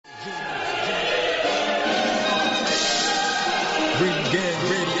RingGangRadio.com.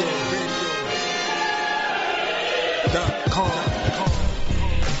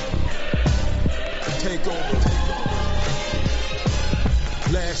 Take over.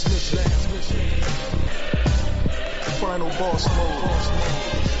 Last mission. Final boss mode.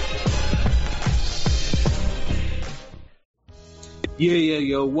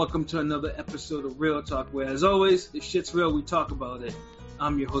 Yo. Welcome to another episode of Real Talk, where, as always, if shit's real, we talk about it.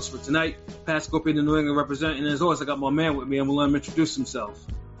 I'm your host for tonight, Pat Scorpion, the New England representative, and as always, I got my man with me. I'm going to let him introduce himself.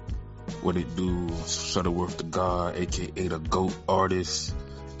 What it do? Shuttleworth the God, a.k.a. the GOAT artist,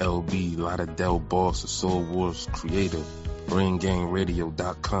 LB, Lauderdale boss, the Soul Wars creator,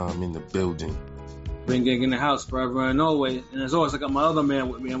 RingGangRadio.com in the building. Ring Gang in the house, forever and always. And as always, I got my other man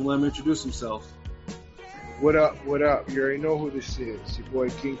with me. I'm going to let him introduce himself. What up? You already know who this is. Your boy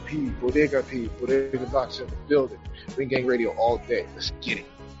King P, Bodega Box in the building. Ring Gang Radio all day. Let's get it.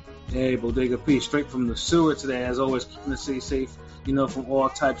 Hey, Bodega P, straight from the sewer today, as always, keeping the city safe, from all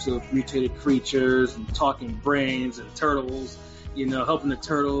types of mutated creatures and talking brains and turtles, helping the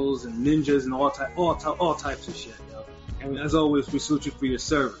turtles and ninjas and all types of shit, And as always, we salute you for your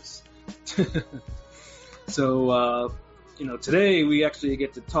service. So, today we actually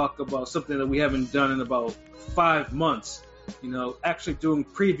get to talk about something that we haven't done in about 5 months, actually doing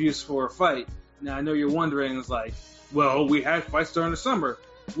previews for a fight. Now, I know you're wondering, it's like, well, we had fights during the summer.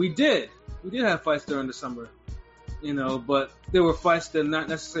 We did have fights during the summer, but there were fights that not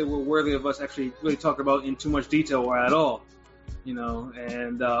necessarily were worthy of us actually really talking about in too much detail or at all,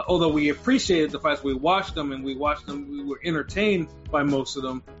 and although we appreciated the fights, we watched them, we were entertained by most of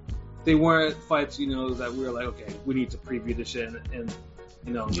them. They weren't fights, that we were like, okay, we need to preview this shit and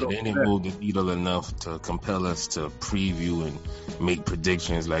they didn't move the needle enough to compel us to preview and make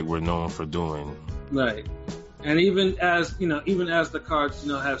predictions like we're known for doing. Right. And even as the cards,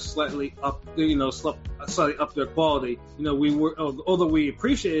 have slightly up their quality, although we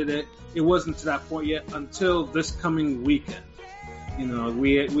appreciated it, it wasn't to that point yet until this coming weekend.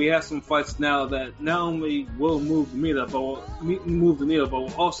 We have some fights now that not only will move the needle, but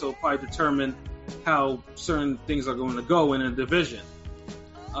will also probably determine how certain things are going to go in a division.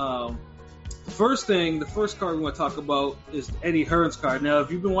 The first card we want to talk about is Eddie Hearn's card. Now,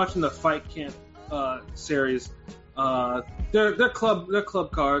 if you've been watching the Fight Camp series, they're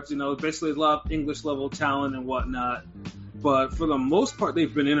club cards. Basically a lot of English level talent and whatnot. But for the most part,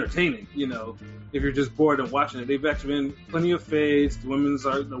 they've been entertaining. If you're just bored and watching it, they've actually been plenty of fades. The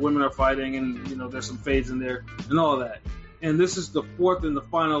women are fighting, and there's some fades in there and all that. And this is the fourth and the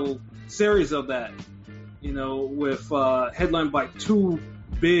final series of that. With headlined by two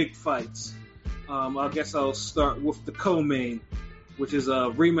big fights. I guess I'll start with the co-main, which is a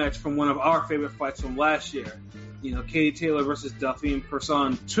rematch from one of our favorite fights from last year. Katie Taylor versus Delphine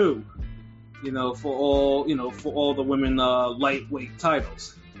Persoon 2. For all the women lightweight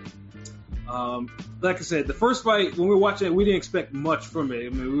titles. Like I said, the first fight, when we were watching it, we didn't expect much from it. I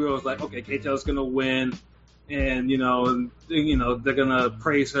mean, we were always like, okay, Katie Taylor's gonna win, and they're gonna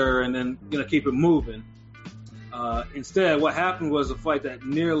praise her, and then keep it moving. Instead, what happened was a fight that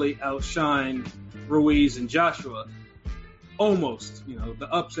nearly outshined Ruiz and Joshua. Almost, the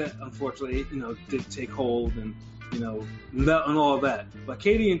upset, unfortunately, did take hold, and and all that. But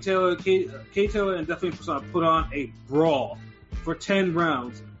Katie Taylor and Delphine Persoon put on a brawl for 10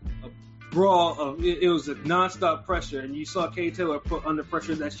 rounds. It was a non-stop pressure, and you saw Katie Taylor put under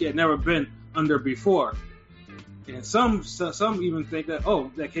pressure that she had never been under before. And some even think that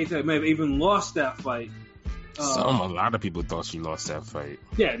Katie Taylor may have even lost that fight. A lot of people thought she lost that fight.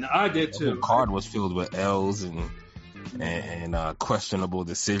 Yeah, no, I did too. The card was filled with L's and questionable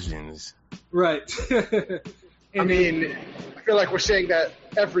decisions. Right. I feel like we're saying that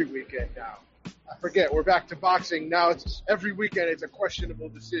every weekend now. I forget, we're back to boxing now. It's every weekend. It's a questionable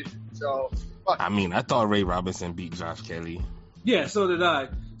decision. So, I thought Ray Robinson beat Josh Kelly. Yeah, so did I.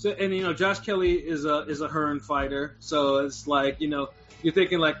 So, and Josh Kelly is a Hearn fighter. So it's like you're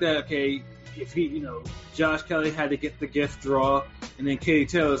thinking like that. Okay, if he Josh Kelly had to get the gift draw, and then Katie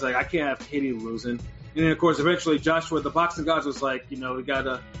Taylor's like, I can't have Katie losing. And then of course eventually Joshua, the boxing gods, was like, we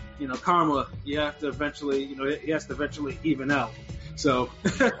gotta karma. You have to eventually he has to eventually even out. So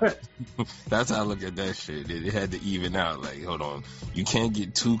that's how I look at that shit. It had to even out. Like, hold on, you can't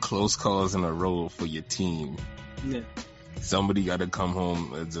get two close calls in a row for your team. Yeah. Somebody got to come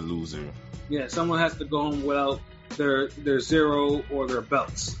home as a loser. Yeah, someone has to go home without their zero or their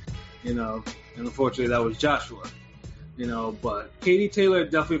belts. And unfortunately that was Joshua. But Katie Taylor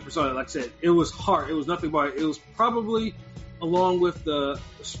definitely Persoon. Like I said, it was hard. It was nothing but it was probably, along with the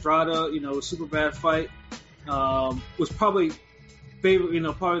Estrada, super bad fight, was probably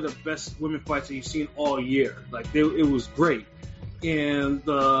favorite, probably the best women fights that you've seen all year. Like, it was great. and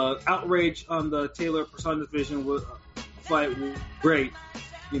the outrage on the Taylor Person division fight was great.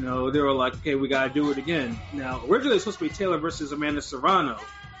 You know, they were like, okay, we gotta do it again. Now, originally it was supposed to be Taylor versus Amanda Serrano,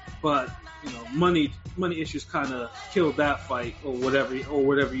 but you know, money issues kind of killed that fight, or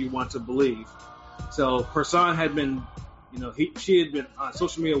whatever you want to believe. So Person had been, you know, she had been on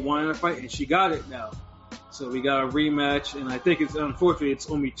social media wanting a fight, and she got it now. So we got a rematch, and I think unfortunately it's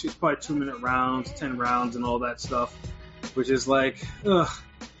only probably 2-minute rounds, 10 rounds, and all that stuff, which is like,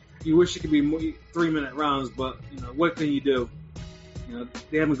 you wish it could be more 3-minute rounds, but you know, what can you do? You know,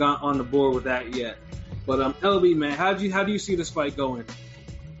 they haven't gone on the board with that yet. But LB, man, how do you see this fight going?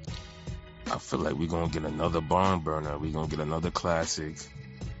 I feel like we're gonna get another barn burner. We're gonna get another classic.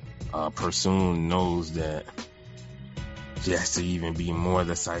 Persoon knows that she has to even be more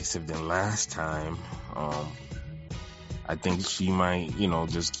decisive than last time. I think she might, you know,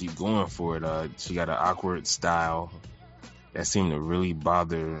 just keep going for it. She got an awkward style that seemed to really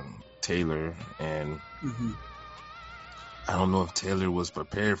bother Taylor, and I don't know if Taylor was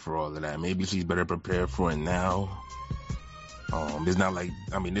prepared for all of that. Maybe she's better prepared for it now. It's not like,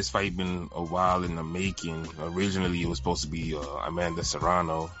 I mean, this fight been a while in the making. Originally, it was supposed to be Amanda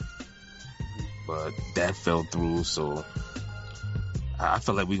Serrano, but that fell through. So I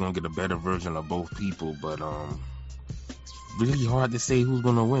feel like we're gonna get a better version of both people, but it's really hard to say who's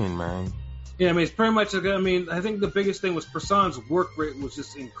gonna win, man. Yeah, I mean, it's pretty much. I mean, I think the biggest thing was Person's work rate was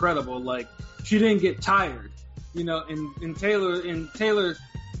just incredible. Like, she didn't get tired, you know. And Taylor,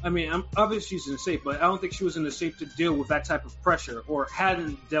 I mean, obviously she's in shape, but I don't think she was in the shape to deal with that type of pressure, or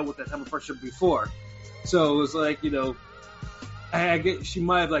hadn't dealt with that type of pressure before. So it was like, you know, I get she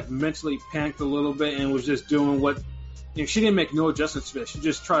might have like mentally panicked a little bit and was just doing what, you know, she didn't make no adjustments to it. She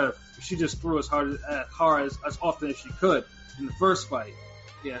just threw as hard as often as she could in the first fight.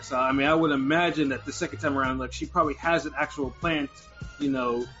 Yeah, so I mean, I would imagine that the second time around, like, she probably has an actual plan, you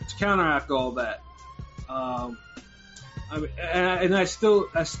know, to counteract all that. I mean, and I still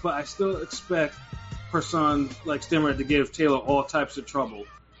expect Person like Stammer to give Taylor all types of trouble.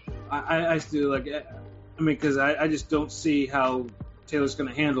 I still like, I mean, because I just don't see how Taylor's going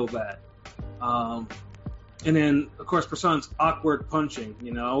to handle that. And then of course Person's awkward punching,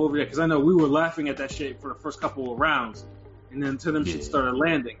 you know, over there, because I know we were laughing at that shit for the first couple of rounds, and then to them shit started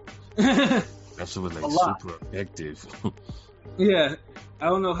landing. That shit was like super effective. Yeah, I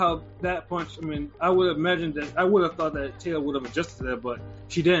don't know how that punch. I mean, I would have thought that Taylor would have adjusted to that, but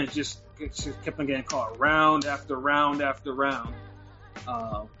she didn't. She kept on getting caught round after round after round.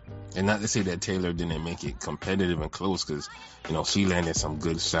 And not to say that Taylor didn't make it competitive and close, because, you know, she landed some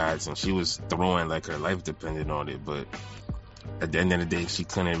good shots and she was throwing like her life depended on it. But at the end of the day, she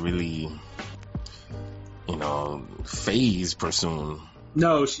couldn't really, you know, phase Person.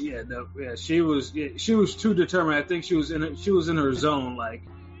 No, she was too determined. I think she was in her zone. Like,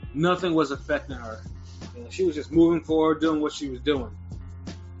 nothing was affecting her. You know, she was just moving forward, doing what she was doing.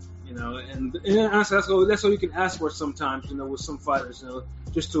 You know, and honestly, that's all you can ask for sometimes. You know, with some fighters, you know,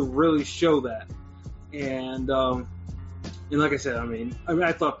 just to really show that. And like I said, I mean,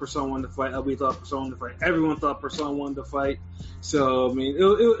 I thought Person won the fight. LB thought Person won the fight. Everyone thought Person won the fight. So I mean,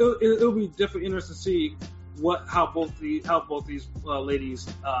 it'll be definitely interesting to see how both these ladies,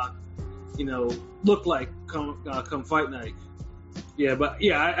 you know, look like come fight night. Yeah, but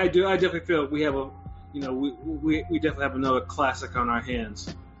yeah, I definitely feel we have we definitely have another classic on our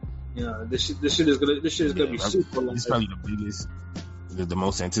hands. You know, this shit is gonna be super long. It's probably the biggest, the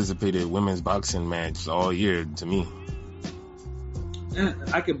most anticipated women's boxing match all year to me. Yeah,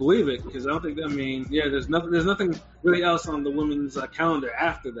 I can believe it, because I don't think, I mean, yeah, there's nothing really else on the women's calendar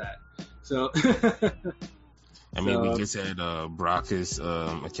after that. So. I mean, we just had Brockus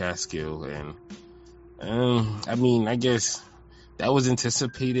McCaskill, and I mean, I guess that was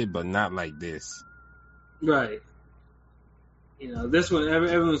anticipated, but not like this. Right. You know, this one,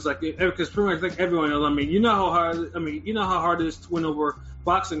 everyone's like, because pretty much like everyone knows. I mean, you know how hard it is to win over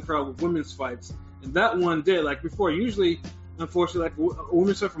boxing crowd with women's fights, and that one did. Like before, usually, unfortunately, like a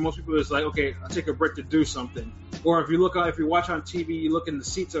women's fight for most people is like, okay, I'll take a break to do something. Or if you watch on TV, you look in the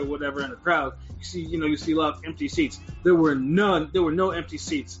seats or whatever in the crowd, you see a lot of empty seats. There were no empty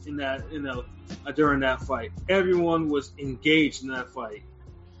seats in that, during that fight. Everyone was engaged in that fight.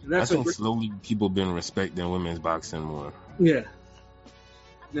 And that's, I think slowly people been respecting women's boxing more. Yeah.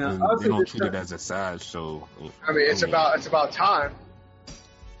 Now they don't treat it as a sideshow. I mean, it's about time.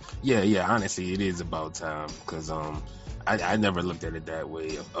 Yeah. Honestly, it is about time, because I never looked at it that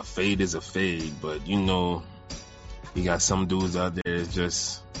way. A fade is a fade, but you know, you got some dudes out there that's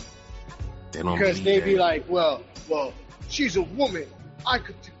just, they don't, because they be like, well, she's a woman, I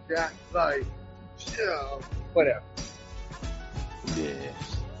could do that. Like, yeah, whatever. Yeah.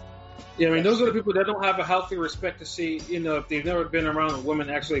 Yeah, I mean, those are the people that don't have a healthy respect to see, if they've never been around a woman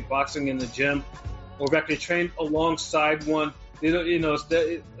actually boxing in the gym or have actually trained alongside one. They don't,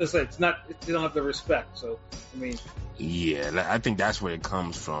 it's not, they don't have the respect. So, I mean. Yeah, I think that's where it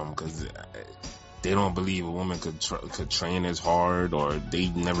comes from, because they don't believe a woman could train as hard, or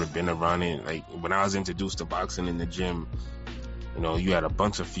they've never been around it. Like, when I was introduced to boxing in the gym, you had a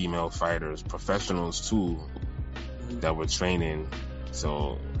bunch of female fighters, professionals too, that were training.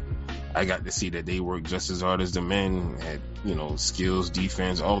 So I got to see that they work just as hard as the men, had, skills,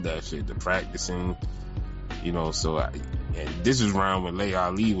 defense, all that shit, the practicing, so and this was around when Leigh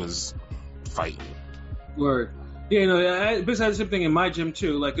Ali was fighting. Word. Yeah, besides the same thing in my gym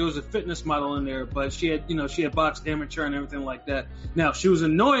too. Like, it was a fitness model in there, but she had boxed amateur and everything like that. Now, she was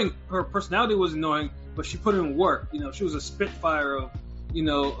annoying. Her personality was annoying, but she put in work. She was a spitfire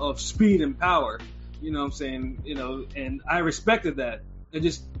of speed and power. You know what I'm saying? And I respected that. I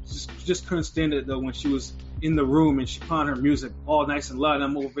just couldn't stand it though when she was in the room and she put on her music all nice and loud.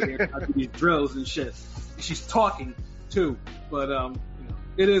 I'm over there trying to do these drills and shit. She's talking too, but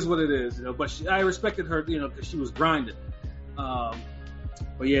it is what it is, But I respected her, because she was grinding. But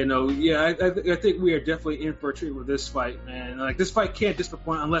I think we are definitely in for a treat with this fight, man. Like, this fight can't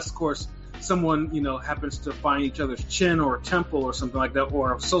disappoint unless, of course, someone happens to find each other's chin or temple or something like that,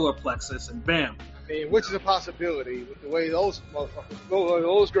 or a solar plexus, and bam. I mean, which is a possibility with the way those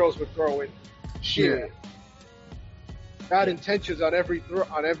girls were throwing shit. Yeah. Bad intentions on every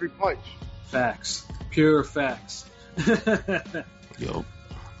punch. Facts, pure facts. Yo,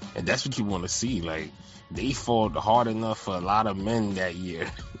 and that's what you want to see. Like, they fought hard enough for a lot of men that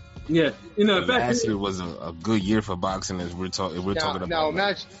year. Yeah, in fact, last year was a good year for boxing, as we're talking about. Now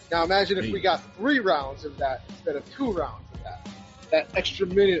imagine if we got 3 rounds of that instead of 2 rounds of that. That extra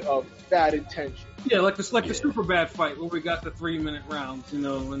minute of bad intention. Yeah, like the super bad fight where we got the 3-minute rounds,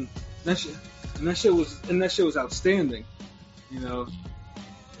 and that shit was outstanding,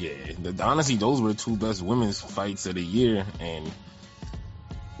 Yeah, honestly, those were the 2 best women's fights of the year, and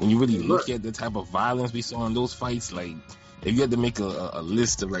when you really look at the type of violence we saw in those fights, like, if you had to make a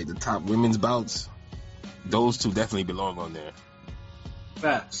list of like the top women's bouts, those 2 definitely belong on there.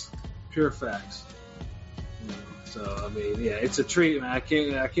 Facts, pure facts. So I mean, yeah, it's a treat, man.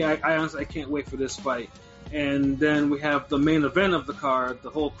 I honestly can't wait for this fight. And then we have the main event of the card, the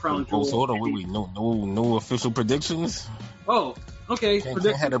whole crown jewel. So hold on, wait, no official predictions. Oh, okay. Can't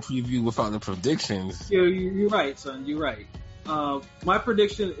have a preview without the predictions. Yeah, you're right, son. You're right. My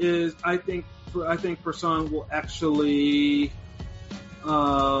prediction is I think Persan will actually.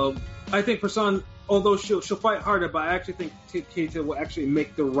 I think Persan, although she'll fight harder, but I actually think Keita will actually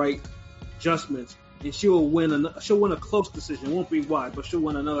make the right adjustments, and she will win. She'll win a close decision. It won't be wide, but she'll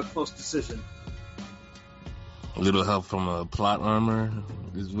win another close decision. A little help from a plot armor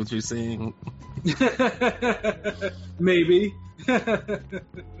is what you're saying. Maybe.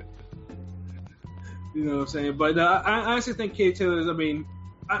 You know what I'm saying? But I honestly think Kay Taylor is,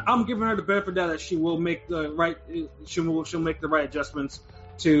 I'm giving her the benefit that she will make the right, she'll make the right adjustments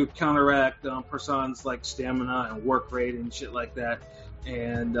to counteract Persan's like stamina and work rate and shit like that.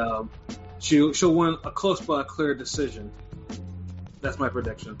 And she'll win a close but a clear decision. That's my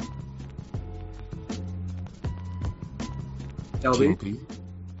prediction. LB?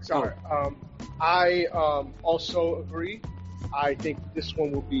 Sorry. I also agree. I think this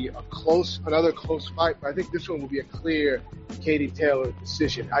one will be another close fight, but I think this one will be a clear Katie Taylor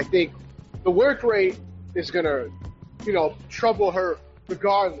decision. I think the work rate is gonna, trouble her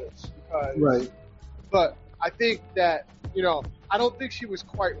regardless. Right. But I think that, I don't think she was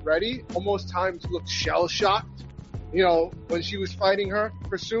quite ready. Almost times looked shell-shocked, when she was fighting her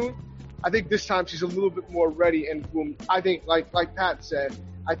Persoon. I think this time she's a little bit more ready, and I think, like Pat said,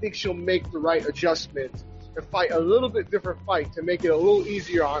 I think she'll make the right adjustments and fight a little bit different fight to make it a little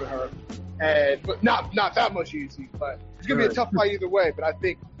easier on her, but not that much easy. But it's gonna be a tough fight either way. But I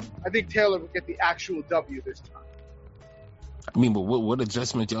think Taylor will get the actual W this time. But what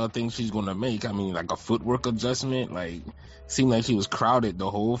adjustment y'all think she's gonna make? Like a footwork adjustment. Like, seemed like she was crowded the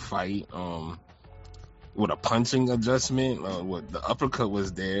whole fight. With a punching adjustment, what the uppercut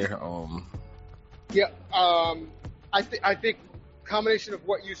was there. I think combination of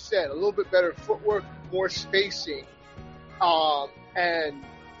what you said, a little bit better footwork, more spacing, and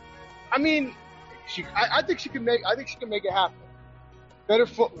I think she can make it happen. Better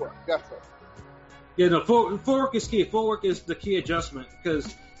footwork, definitely. Yeah, no, footwork is key. Footwork is the key adjustment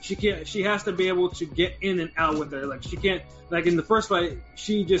because she has to be able to get in and out with her. Like, she can't, like in the first fight,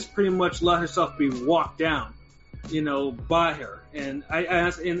 she just pretty much let herself be walked down, by her. And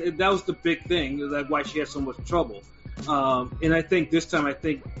and that was the big thing, like why she had so much trouble. And I think this time, I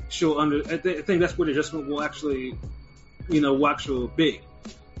think she'll I think that's where the adjustment will actually, will actually be.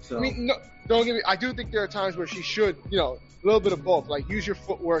 So. I mean, no, don't get me. I do think there are times where she should, a little bit of both. Like use your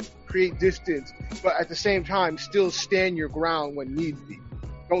footwork, create distance, but at the same time, still stand your ground when need be.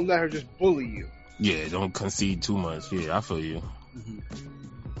 Don't let her just bully you. Yeah, don't concede too much. Yeah, I feel you. Mm-hmm.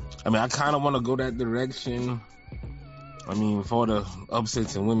 I mean, I kind of want to go that direction. I mean, for the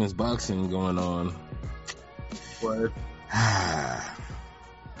upsets in women's boxing going on. Word. I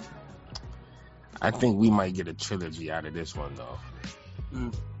think we might get a trilogy out of this one, though.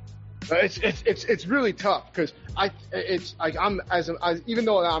 It's really tough because even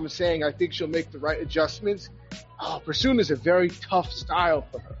though I'm saying I think she'll make the right adjustments. Pursuit is a very tough style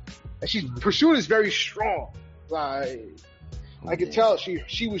for her, and Pursuit is very strong. Like I could tell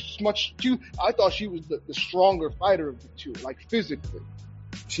she was much too. I thought she was the stronger fighter of the two, like physically.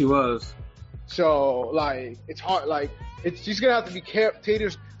 She was. So like it's hard. Like she's gonna have to be careful.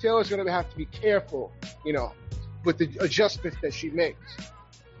 Taylor's gonna have to be careful, with the adjustments that she makes.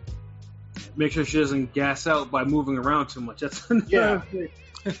 Make sure she doesn't gas out by moving around too much. That's yeah.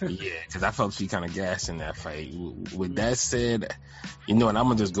 Yeah, because I felt she kind of gassed in that fight. With that said, and I'm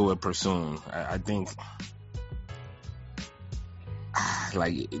gonna just go with Pursoon. I think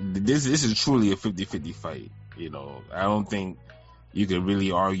like this is truly a 50-50 fight. I don't think you could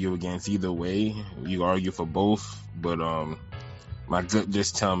really argue against either way. You argue for both, but my gut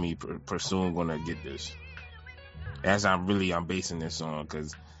just tell me Pursoon gonna get this. As I'm basing this on,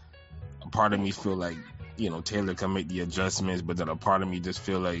 because a part of me feel like Taylor can make the adjustments, but then a part of me just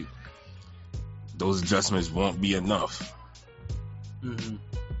feel like those adjustments won't be enough. Mm-hmm.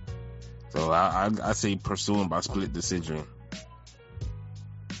 So I say Pursuing by split decision.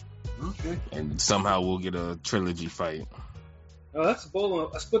 Okay. And somehow we'll get a trilogy fight. Oh, that's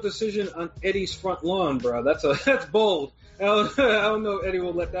bold. A split decision on Eddie's front lawn, bro. That's bold. I don't know if Eddie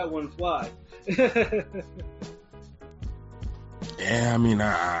will let that one fly. Yeah, I mean,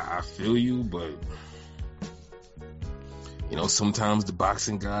 I feel you, but sometimes the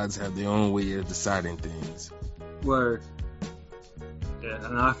boxing gods have their own way of deciding things. Word. Yeah,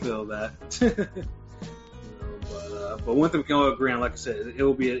 and I feel that. But one thing we can all agree on, like I said,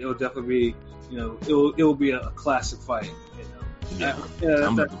 it'll definitely be, it'll be a classic fight. Yeah,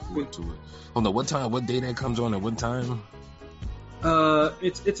 I'm looking forward to it. Hold on, what day that comes on at what time?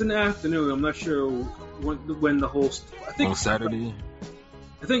 It's in the afternoon. I'm not sure when the whole. I think on Saturday.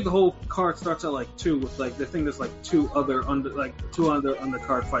 I think the whole card starts at like 2 with like the thing there's like two other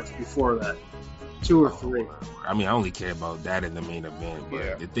undercard fights before that, 2 or 3. I mean, I only care about that in the main event.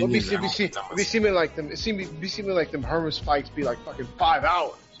 But the thing is, be seeming like them Hermes fights be like fucking 5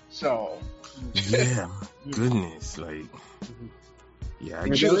 hours. So yeah, goodness, like. Yeah,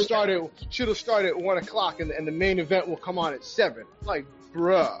 should have started at 1:00 and the main event will come on at 7. Like,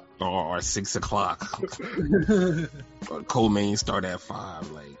 bruh. Or 6:00. Or co-main start at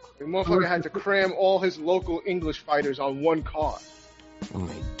 5. Like, the motherfucker had to cram all his local English fighters on one card. I'm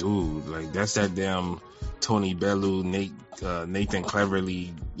like, dude, like that's that damn Tony Bellew, Nathan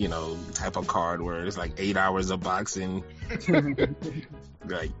Cleverly, type of card where it's like 8 hours of boxing,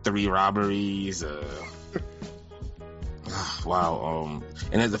 like 3 robberies. Wow.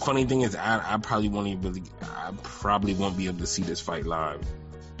 And the funny thing is, I probably won't be able to see this fight live.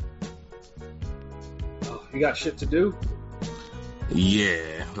 Oh, you got shit to do?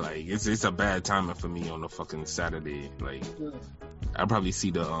 Yeah, like it's a bad timing for me on a fucking Saturday. Like, I'll probably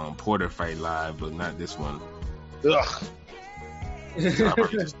see the Porter fight live, but not this one. Ugh. So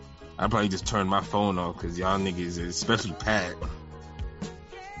I'll probably just turn my phone off because y'all niggas, especially Pat.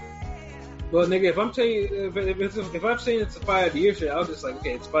 Well, nigga, if I'm telling you, if I'm saying it's a fight of the year shit, I'll just like,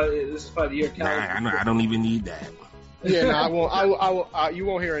 okay, this is fight of the year. Nah, I don't even need that. Yeah, no, I won't. I will. You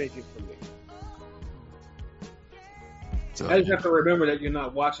won't hear anything from me. So, I just have to remember that you're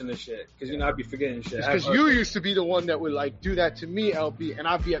not watching this shit because I'd be forgetting shit. Because you used to be the one that would like do that to me, LB, and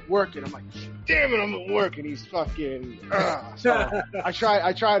I'd be at work and I'm like, damn it, I'm at work, and he's fucking. So I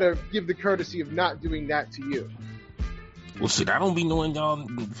try to give the courtesy of not doing that to you. Well, shit, I don't be knowing y'all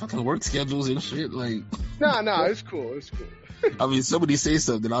fucking work schedules and shit. Like, nah, it's cool. I mean, somebody say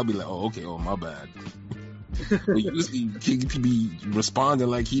something, I'll be like, oh, okay, my bad. But usually, he be responding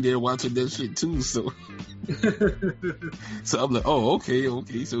like he there watching that shit too. So I'm like, oh, okay.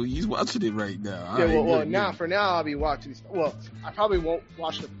 So he's watching it right now. Yeah, well, for now, I'll be watching. Well, I probably won't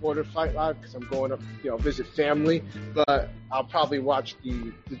watch the Porter fight live because I'm going up, visit family. But I'll probably watch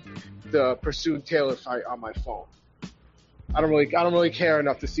the Pursued Taylor fight on my phone. I don't really care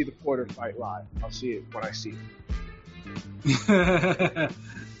enough to see the Porter fight live. I'll see it when I see it.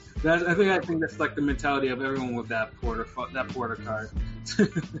 I think that's like the mentality of everyone with that Porter card.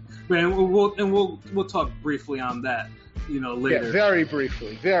 Man, we'll talk briefly on that, later. Yeah, very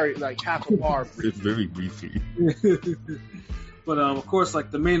briefly, very like half a bar. Very briefly. But of course, like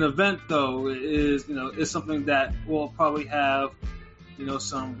the main event though is something that will probably have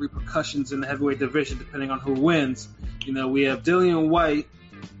some repercussions in the heavyweight division depending on who wins. We have Dillian White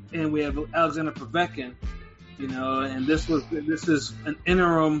and we have Alexander Povetkin. And this is an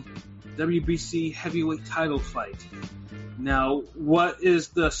interim WBC heavyweight title fight. Now, what is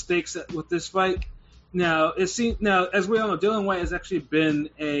the stakes with this fight? Now, as we all know, Dillian White has actually been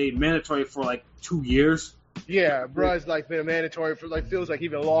a mandatory for like 2 years. Yeah, bruh's like been a mandatory for like feels like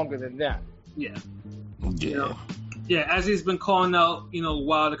even longer than that. Yeah. Yeah. Yeah, as he's been calling out,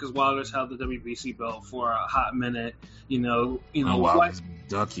 Wilder, because Wilder's held the WBC belt for a hot minute. Wilder's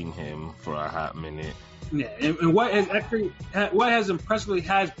ducking him for a hot minute. Yeah, and White has impressively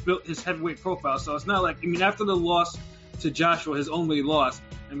built his heavyweight profile. So it's not like, after the loss to Joshua, his only loss,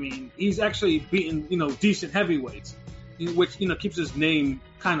 he's actually beaten, decent heavyweights, which, keeps his name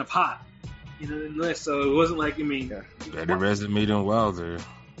kind of hot. So it wasn't like, Yeah. Better resume than Wilder.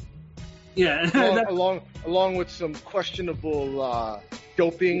 Yeah. along with some questionable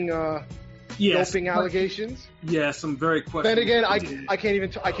doping allegations. Yeah, some very questionable. Then again, I can't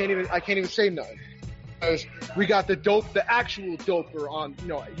even say nothing. Because we got the actual doper on,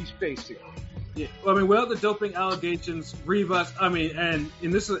 he's facing. Yeah, without the doping allegations, Rivas, and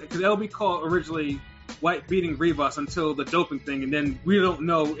this is because LB called originally White beating Rivas until the doping thing, and then we don't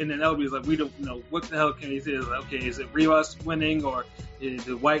know, and then LB is like, we don't know what the hell can he say. Like, okay, is it Rivas winning or is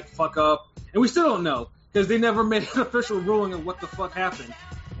it White fuck up? And we still don't know because they never made an official ruling of what the fuck happened.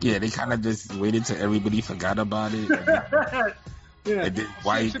 Yeah, they kind of just waited till everybody forgot about it. Yeah. And then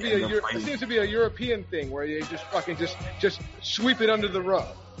White it seems to be a European thing where they just fucking just sweep it under the rug.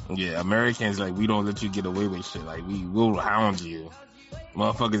 Yeah, Americans, like, we don't let you get away with shit. Like, we will hound you.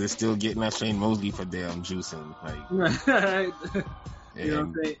 Motherfuckers are still getting at Shane Mosley for damn juicing. Like,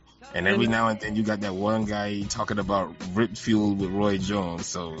 Right. And every now and then you got that one guy talking about Rip Fuel with Roy Jones.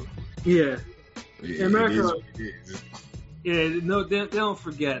 So yeah, America. It is. Yeah, no, they don't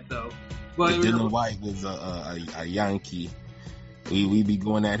forget though. But Dylan White was a Yankee. We be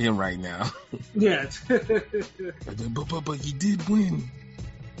going at him right now. Yeah. but he did win.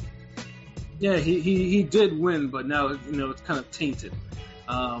 Yeah, he did win, but now it's kind of tainted.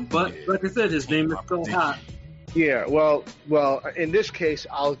 But Yeah. like I said, his name is still hot. Yeah, well, in this case,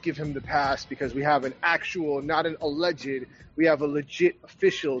 I'll give him the pass because we have an actual, not an alleged, we have a legit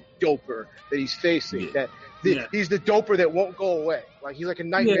official doper that he's facing. Yeah. He's the doper that won't go away. Like, he's like a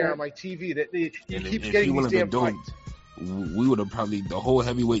nightmare Yeah. on my TV that he And keeps if getting he these would've damn been fights. we would have probably, the whole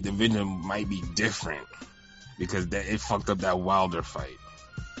heavyweight division might be different because it fucked up that Wilder fight.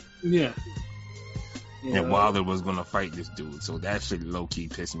 Yeah. And Wilder was going to fight this dude. So that shit low-key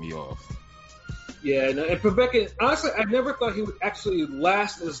pissed me off. Yeah, no, and Povetkin, honestly, I never thought he would actually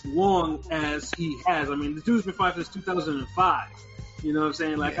last as long as he has. I mean, the dude's been fighting since 2005. You know what I'm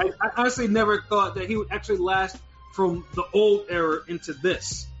saying? Like, Yeah. I honestly never thought that he would actually last from the old era into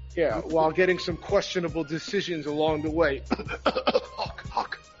this. Yeah, while getting some questionable decisions along the way.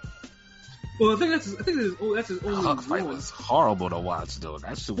 Huck. Well, I think that's his only Huck fight one. was horrible to watch, though.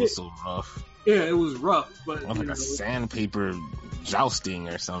 That shit was so rough. Yeah, it was rough, but It was like a sandpaper jousting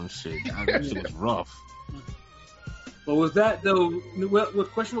or some shit. That shit was rough. But with that though,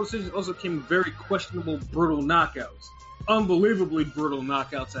 with questionable decisions also came very questionable, brutal knockouts. Unbelievably brutal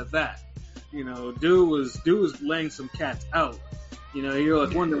knockouts at that. Dude was laying some cats out. You're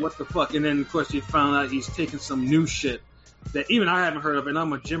like wondering what the fuck, and then of course you found out he's taking some new shit that even I haven't heard of, and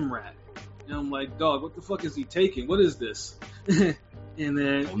I'm a gym rat. And I'm like, dog, what the fuck is he taking? What is this? And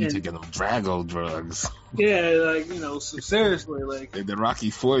then We taking them Drago drugs. yeah, like so seriously, like The Rocky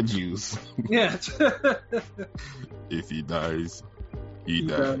IV juice. yeah. If he dies, he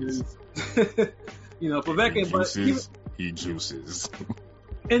dies. Povetkin, but He juices.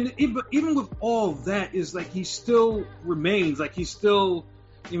 and even with all of that, is like he still remains like he's still,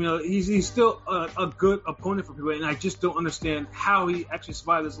 he's still a good opponent for people, and I just don't understand how he actually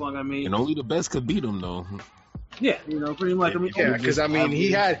survived this long. I mean, And only the best could beat him, though. yeah, pretty much. I mean, Yeah, because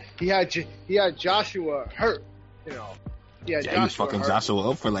he had Joshua hurt. He had Yeah, he was fucking hurt.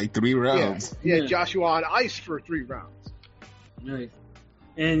 Joshua up for like 3 rounds. He had Yeah. Joshua on ice for 3 rounds. right.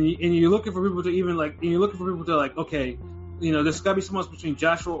 And you're looking for people to even like, and you're looking for people to like, okay, there's got to be someone else between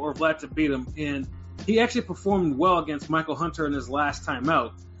Joshua or Vlad to beat him, and he actually performed well against Michael Hunter in his last time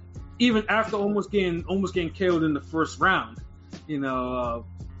out, even after almost getting KO'd in the first round.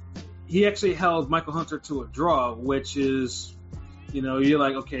 He actually held Michael Hunter to a draw, which is you're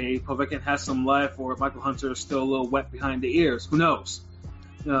like, okay, Povetkin has some life, or Michael Hunter is still a little wet behind the ears. Who knows?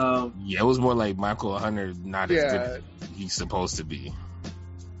 Yeah, it was more like Michael Hunter not as good Yeah. as he's supposed to be.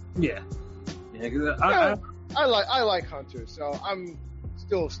 Yeah. 'Cause I like Hunter, so I'm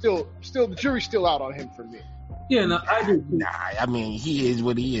still the jury's still out on him for me. I do. Nah, I mean, he is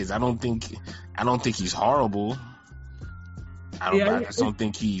what he is. I don't think he's horrible. I just don't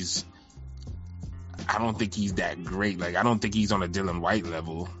think he's that great. Like, I don't think he's on a Dylan White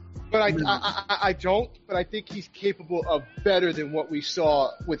level. But I don't. But I think he's capable of better than what we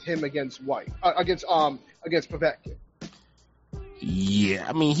saw with him against White, against Povetkin. Yeah,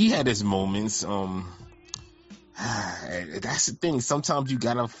 I mean, he had his moments. That's the thing. Sometimes you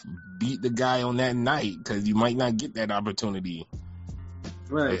gotta beat the guy on that night because you might not get that opportunity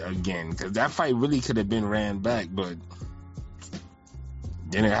again. Because that fight really could have been ran back, but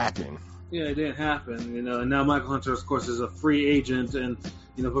didn't happen. Yeah, it didn't happen. And now Michael Hunter, of course, is a free agent, and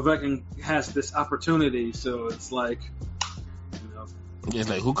Povetkin has this opportunity. So it's like, it's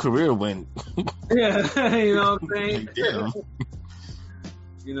like, who career went? Yeah, you know what I'm saying? Like, damn.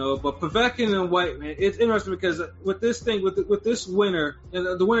 But Povetkin and White, man, it's interesting because with this thing, with this winner,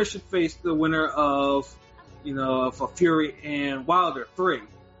 the winner should face the winner of Fury and Wilder 3.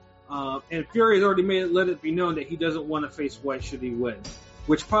 And Fury has already let it be known that he doesn't want to face White should he win,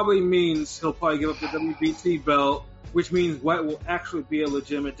 which probably means he'll probably give up the WBC belt, which means White will actually be a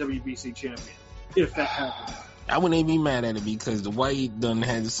legitimate WBC champion if that happens. I wouldn't even be mad at it because the White he done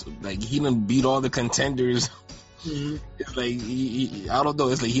beat all the contenders. Mm-hmm. It's like I don't know.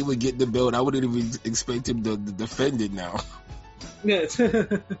 It's like he would get the belt. I wouldn't even expect him to defend it now. Yeah,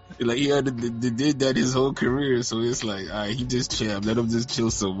 like he did that his whole career, so it's like, all right, he just chill. Let him just chill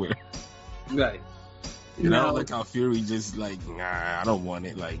somewhere. Right. I don't like how Fury just like, nah, I don't want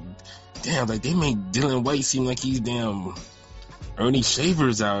it. Like, damn, like they make Dylan White seem like he's damn Ernie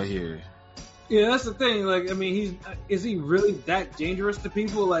Shavers out here. Yeah, that's the thing. Like, I mean, is he really that dangerous to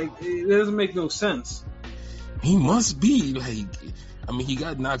people? Like, it doesn't make no sense. He must be. Like, I mean, he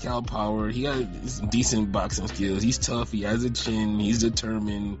got knockout power. He got some decent boxing skills. He's tough. He has a chin. He's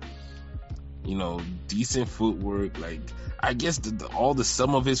determined. Decent footwork. Like, I guess all the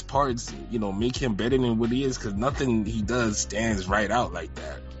sum of his parts, make him better than what he is, because nothing he does stands right out like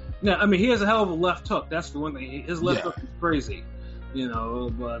that. Yeah, I mean, he has a hell of a left hook. That's the one thing. His left hook is crazy.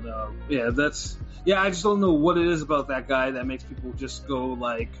 But I just don't know what it is about that guy that makes people just go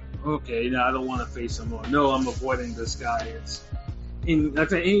like, okay, no, I don't want to face him, or no, I'm avoiding this guy.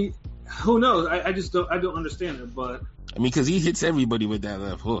 Who knows? I don't understand it, but I mean, because he hits everybody with that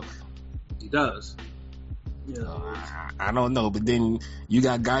left hook. He does. I don't know, but then you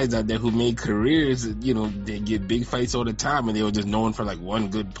got guys out there who made careers. They get big fights all the time, and they were just known for like one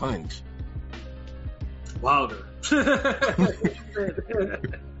good punch. Wilder. So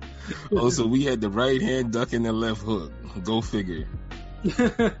we had the right hand duck and the left hook. Go figure.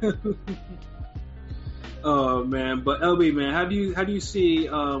 Oh man, but LB, man, how do you see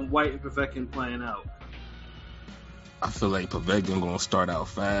White and Povetkin playing out? I feel like Povetkin gonna start out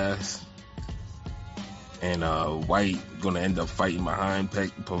fast, and White gonna end up fighting behind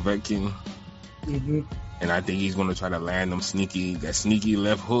Povetkin. Mm-hmm. And I think he's gonna try to land that sneaky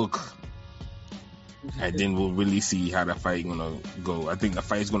left hook. And then we'll really see how the fight gonna go. I think the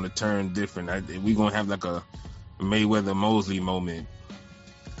fight's gonna turn different. We're gonna have like a Mayweather-Mosley moment.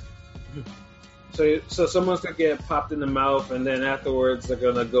 So someone's gonna get popped in the mouth, and then afterwards they're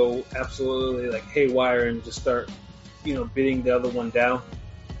gonna go absolutely like haywire and just start, beating the other one down.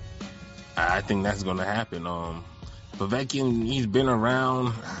 I think that's gonna happen. Povetkin, he's been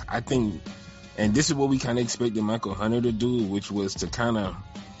around. I think, and this is what we kind of expected Michael Hunter to do, which was to kind of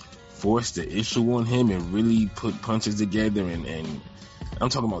force the issue on him and really put punches together, and I'm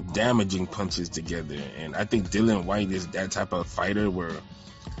talking about damaging punches together. And I think Dylan White is that type of fighter where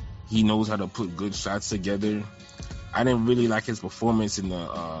he knows how to put good shots together. I didn't really like his performance in the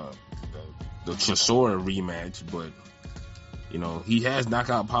Chisora rematch, but he has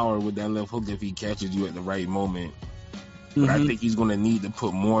knockout power with that left hook if he catches you at the right moment. But I think he's going to need to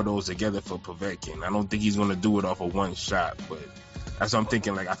put more of those together for Povetkin. I don't think he's going to do it off of one shot, but that's what I'm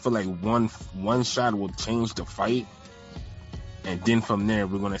thinking. Like, I feel like one shot will change the fight, and then from there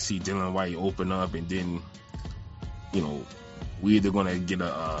we're gonna see Dylan White open up, and then we either gonna get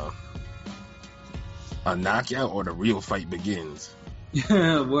a knockout or the real fight begins.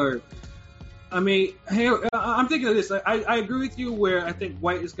 Yeah, word. I mean, hey, I'm thinking of this. I agree with you where I think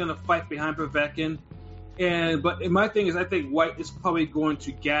White is gonna fight behind Povetkin, but my thing is I think White is probably going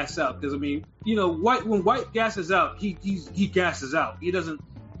to gas out, because I mean, when White gasses out, he gasses out. He doesn't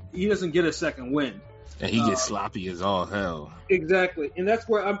get a second win. And he gets sloppy as all hell. Exactly, and that's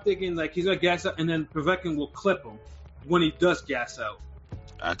where I'm thinking like he's gonna gas out, and then Povetkin will clip him when he does gas out.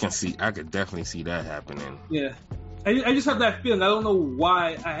 I could definitely see that happening. Yeah, I just have that feeling. I don't know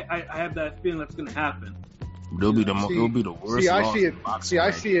why I have that feeling that's gonna happen. It'll be the worst.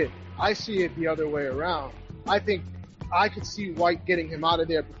 I see it the other way around. I think I could see White getting him out of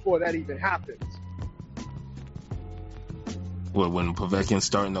there before that even happens. Well, when Povetkin's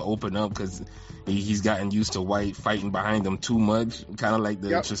starting to open up because he's gotten used to White fighting behind him too much, kind of like the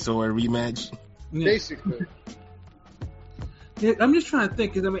Chisora rematch. Yeah. Basically. Yeah, I'm just trying to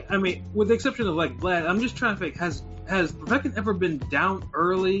think. Cause I mean, with the exception of like Vlad, I'm just trying to think. Has Povetkin ever been down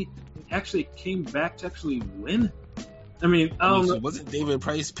early and actually came back to actually win? I mean, I don't know. Wasn't David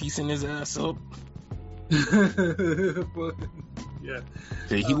Price piecing his ass up? Yeah.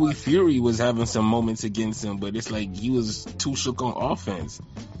 Huey Fury was having some moments against him, but it's like he was too shook on offense.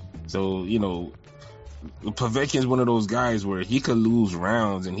 So, Povetkin's one of those guys where he could lose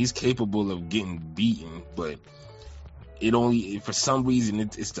rounds and he's capable of getting beaten, but for some reason,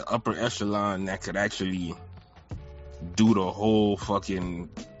 it's the upper echelon that could actually do the whole fucking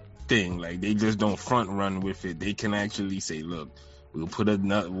thing. Like, they just don't front run with it. They can actually say, look, we'll put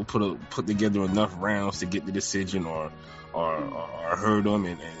together enough rounds to get the decision or hurt them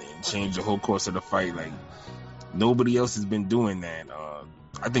and change the whole course of the fight. Like, nobody else has been doing that.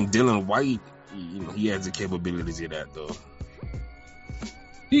 I think Dylan White, he has the capabilities of that though.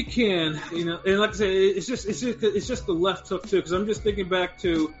 He can, and like I said, it's just the left hook too. Because I'm just thinking back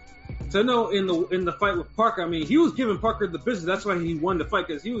to, I know in the fight with Parker, I mean, he was giving Parker the business. That's why he won the fight,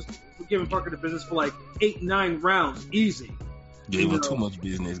 because he was giving Parker the business for like 8-9 rounds easy. Gave him too much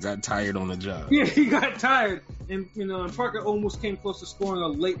business. Got tired on the job. Yeah, he got tired, and and Parker almost came close to scoring a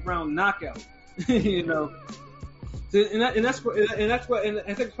late round knockout. And that's what I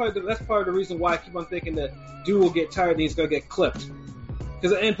think that's part of the reason why I keep on thinking that dude will get tired and he's gonna get clipped.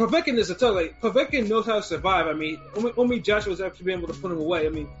 And Povetkin is a tough. Like, Povetkin knows how to survive. I mean, only Joshua was actually able to put him away. I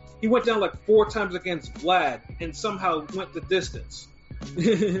mean, he went down like 4 times against Vlad and somehow went the distance.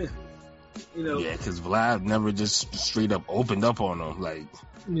 Yeah, because Vlad never just straight up opened up on him.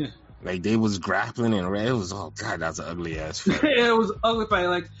 Like they was grappling and it was that's an ugly ass fight. Yeah, it was an ugly fight.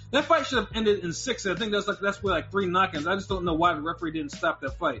 Like, that fight should have ended in 6. I think that's where like 3 knockouts. I just don't know why the referee didn't stop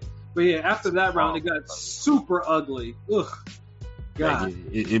that fight. But yeah, after that round, it got super ugly. Ugh. God. Like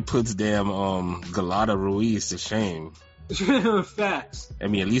it puts damn Galata Ruiz to shame. Facts. I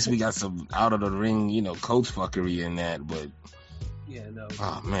mean, at least we got some out of the ring, coach fuckery in that, but yeah, no.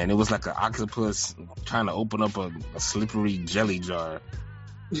 Oh man, it was like an octopus trying to open up a slippery jelly jar.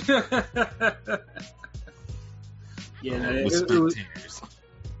 Yeah,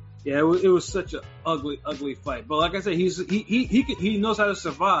 it was such an ugly fight. But like I said, he knows how to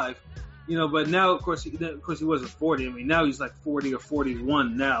survive. But now, of course, he wasn't 40. I mean, now he's like 40 or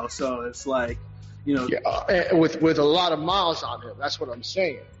 41 now. So it's like, with a lot of miles on him. That's what I'm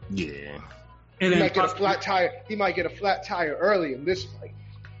saying. Yeah. And he might get a flat tire. He might get a flat tire early in this fight.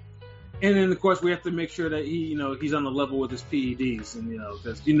 And then, of course, we have to make sure that he's on the level with his PEDs, and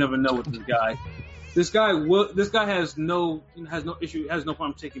because you never know with this guy. This guy has no issue, has no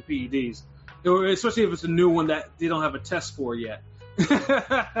problem taking PEDs, especially if it's a new one that they don't have a test for yet.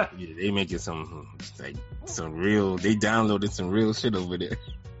 Yeah, they making some real. They downloaded some real shit over there.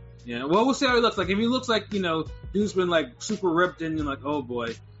 Yeah, well, we'll see how he looks. Like, if he looks like dude's been like super ripped, and you're like, oh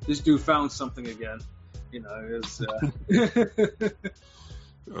boy, this dude found something again. It's.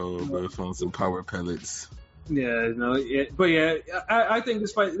 Oh, but found some power pellets. Yeah, but yeah, I think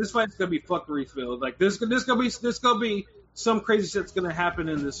this fight's gonna be fuckery filled. Like, there's gonna be some crazy shit's gonna happen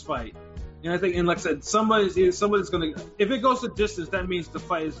in this fight. And I think, and like I said, somebody's gonna. If it goes the distance, that means the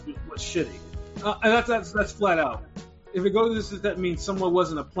fight was shitty. And that's flat out. If it goes the distance, that means someone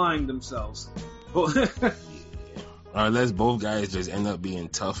wasn't applying themselves. Or unless both guys just end up being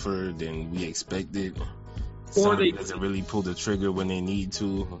tougher than we expected. Somebody doesn't really pull the trigger when they need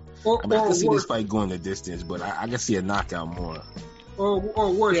to. I can see this fight going the distance, but I can see a knockout more. Or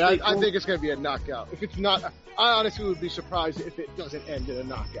worse. Yeah, I think it's going to be a knockout. If it's not, I honestly would be surprised if it doesn't end in a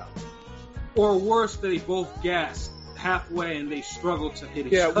knockout. Or worse, they both gas halfway and they struggle to hit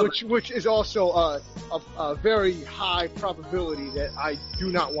each other. Yeah, which is also a very high probability that I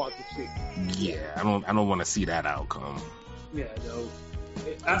do not want to see. Yeah, I don't want to see that outcome. Yeah, no.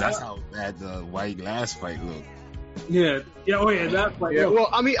 That's how bad the White last fight looked. Yeah, that fight. Yeah, well,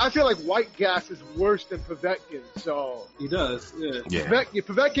 I mean, I feel like White gas is worse than Povetkin, so he does. Yeah.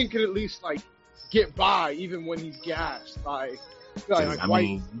 Povetkin can at least get by even when he's gassed. I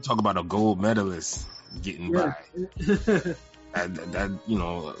mean, you talk about a gold medalist getting by.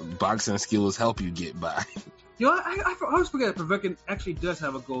 that boxing skills help you get by. I always forget that Povetkin actually does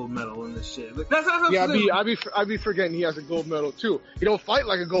have a gold medal in this shit. Like, that's I'd be forgetting he has a gold medal too. He don't fight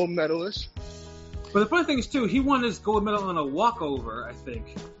like a gold medalist. But the funny thing is too, he won his gold medal on a walkover, I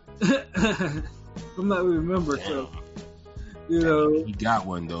think. I'm not remember. Damn. So he got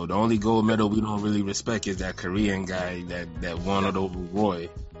one though. The only gold medal we don't really respect is that Korean guy that won it over Roy.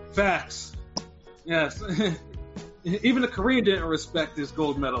 Facts. Yes. Even the Korean didn't respect his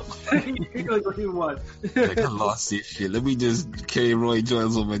gold medal. He won. Like, I lost this shit. Let me just carry Roy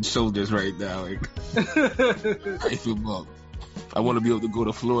Jones on my shoulders right now. Like, hype him up. I want to be able to go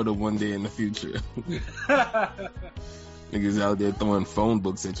to Florida one day in the future. Niggas out there throwing phone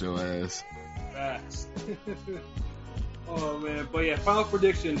books at your ass. Facts. Oh man, but yeah, final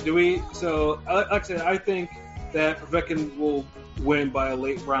prediction. So, like I said, I think that Povetkin will win by a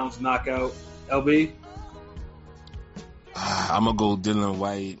late rounds knockout. LB? I'm gonna go Dylan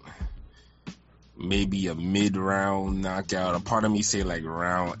White. Maybe a mid-round knockout. A part of me say like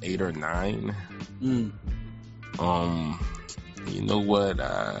round 8 or 9. You know what?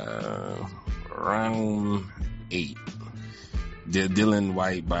 Round 8. Dylan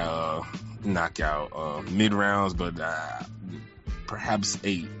White by a knockout. Mid-rounds, but perhaps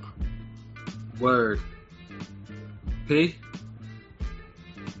 8. Word. P?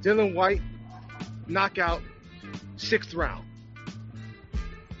 Dylan White, knockout, 6th round.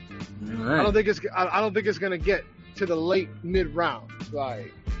 Right. I don't think it's gonna get to the late mid round.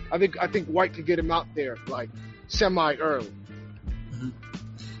 Like I think White could get him out there like semi early.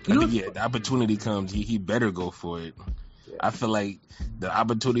 The opportunity comes. He better go for it. Yeah. I feel like the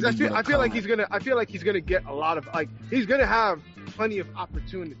opportunity. I feel like he's gonna get a lot of he's gonna have plenty of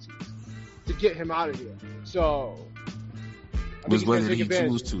opportunities to get him out of here. So. Was whether he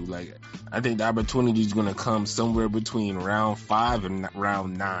choose to. Like, I think the opportunity is going to come somewhere between round 5 and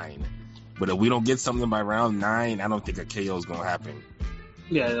round 9. But if we don't get something by round 9, I don't think a KO is going to happen.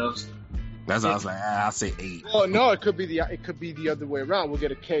 Yeah, that's why I was like, I'll say 8. Oh no, it could be the other way around. We'll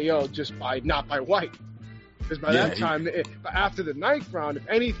get a KO just not by White. Because by that time, after the 9th round, if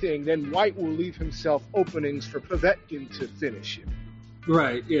anything, then White will leave himself openings for Povetkin to finish him.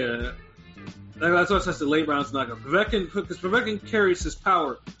 Right. Yeah. That's why it says the late rounds knockout. Because Povetkin carries his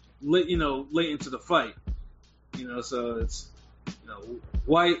power late into the fight. So it's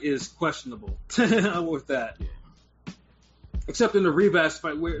White is questionable with that. Yeah. Except in the rematch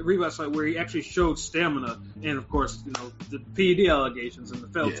fight where he actually showed stamina, and of course the PED allegations and the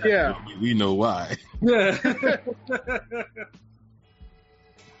failed. Yeah, we know why. Yeah.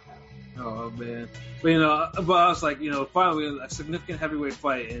 Oh man, but I was like, finally a significant heavyweight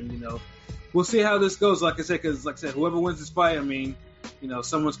fight, and we'll see how this goes. Like I said, whoever wins this fight,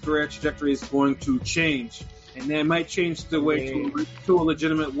 someone's career trajectory is going to change, and they might change the way to a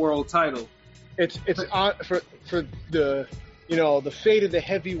legitimate world title. It's on for the the fate of the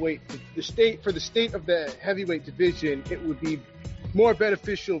heavyweight, the state of the heavyweight division. It would be more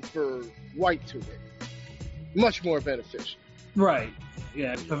beneficial for White to win, much more beneficial. Right.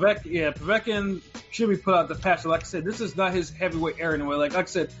 Yeah, Povetkin should be put out the patch. Like I said, this is not his heavyweight era anyway. Like I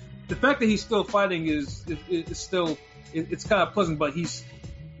said, the fact that he's still fighting is still it's kind of pleasant, but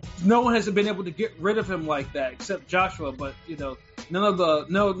no one has been able to get rid of him like that except Joshua. But none of the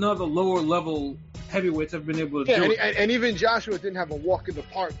lower level heavyweights have been able to do it. And even Joshua didn't have a walk in the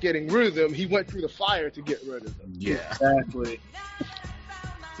park getting rid of them. He went through the fire to get rid of them. Yeah, exactly.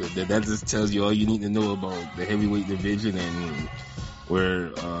 So that just tells you all you need to know about the heavyweight division and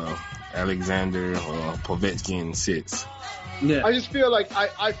where Alexander Povetkin sits. Yeah. I just feel like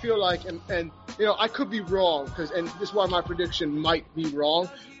I feel like and I could be wrong and this is why my prediction might be wrong,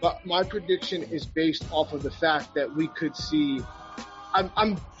 but my prediction is based off of the fact that we could see.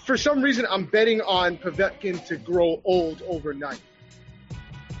 I'm for some reason I'm betting on Povetkin to grow old overnight.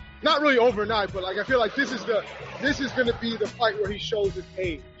 Not really overnight, but I feel like this is going to be the fight where he shows his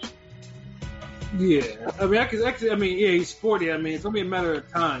age. Yeah, he's 40. It's only a matter of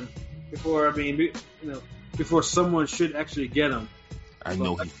time before someone should actually get him. I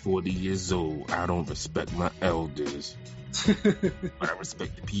know he's 40 years old. I don't respect my elders. But I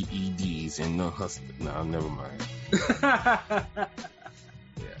respect the PEDs and the hustlers. No, never mind.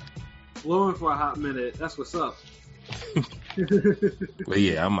 Yeah. Blowing for a hot minute. That's what's up. But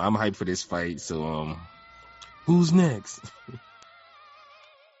yeah, I'm hyped for this fight. So, who's next?